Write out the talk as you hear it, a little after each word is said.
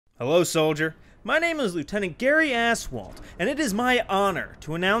Hello, soldier. My name is Lieutenant Gary Aswalt, and it is my honor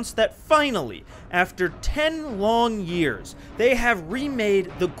to announce that finally, after 10 long years, they have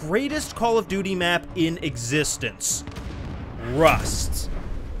remade the greatest Call of Duty map in existence. Rust.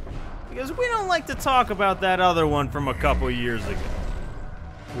 Because we don't like to talk about that other one from a couple years ago.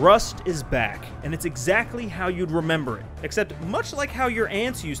 Rust is back, and it's exactly how you'd remember it, except much like how your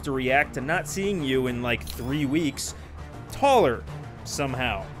aunts used to react to not seeing you in like 3 weeks, taller,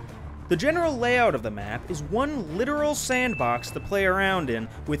 somehow. The general layout of the map is one literal sandbox to play around in,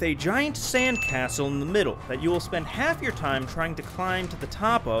 with a giant sandcastle in the middle that you will spend half your time trying to climb to the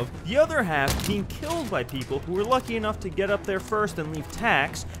top of, the other half being killed by people who were lucky enough to get up there first and leave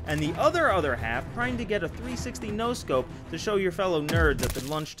tax, and the other half trying to get a 360 no-scope to show your fellow nerds at the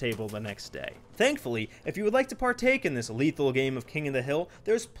lunch table the next day. Thankfully, if you would like to partake in this lethal game of King of the Hill,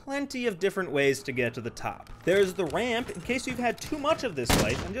 there's plenty of different ways to get to the top. There's the ramp, in case you've had too much of this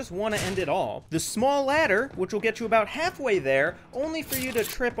life and just want to end it all. The small ladder, which will get you about halfway there, only for you to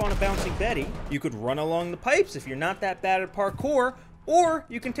trip on a bouncing Betty. You could run along the pipes if you're not that bad at parkour, or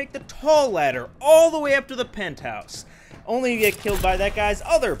you can take the tall ladder all the way up to the penthouse, only to get killed by that guy's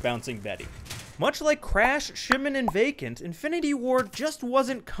other bouncing Betty. Much like Crash, Shipment, and Vacant, Infinity Ward just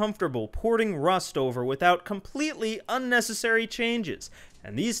wasn't comfortable porting Rust over without completely unnecessary changes,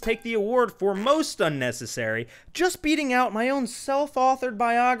 and these take the award for most unnecessary, just beating out my own self-authored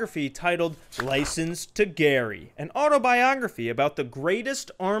biography titled License to Gary, an autobiography about the greatest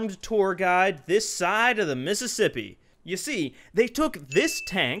armed tour guide this side of the Mississippi. You see, they took this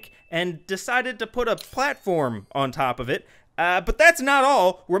tank and decided to put a platform on top of it, but that's not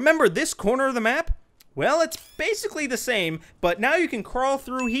all. Remember this corner of the map? Well, it's basically the same, but now you can crawl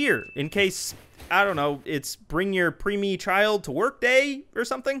through here in case, I don't know, it's bring your preemie child to work day or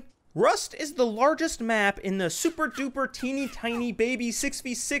something. Rust is the largest map in the super duper teeny tiny baby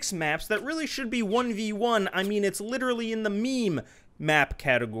 6v6 maps that really should be 1v1. I mean, it's literally in the meme map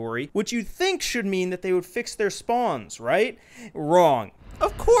category, which you'd think should mean that they would fix their spawns, right? Wrong.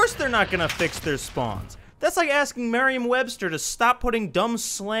 Of course they're not gonna fix their spawns. That's like asking Merriam-Webster to stop putting dumb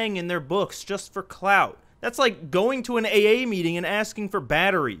slang in their books just for clout. That's like going to an AA meeting and asking for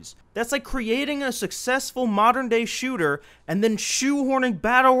batteries. That's like creating a successful modern-day shooter and then shoehorning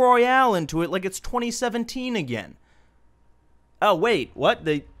Battle Royale into it like it's 2017 again. Oh, wait, what?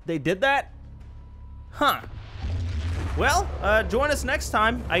 They did that? Huh. Well, join us next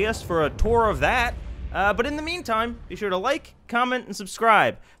time, I guess, for a tour of that. But in the meantime, be sure to like, comment, and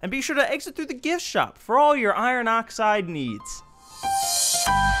subscribe. And be sure to exit through the gift shop for all your iron oxide needs.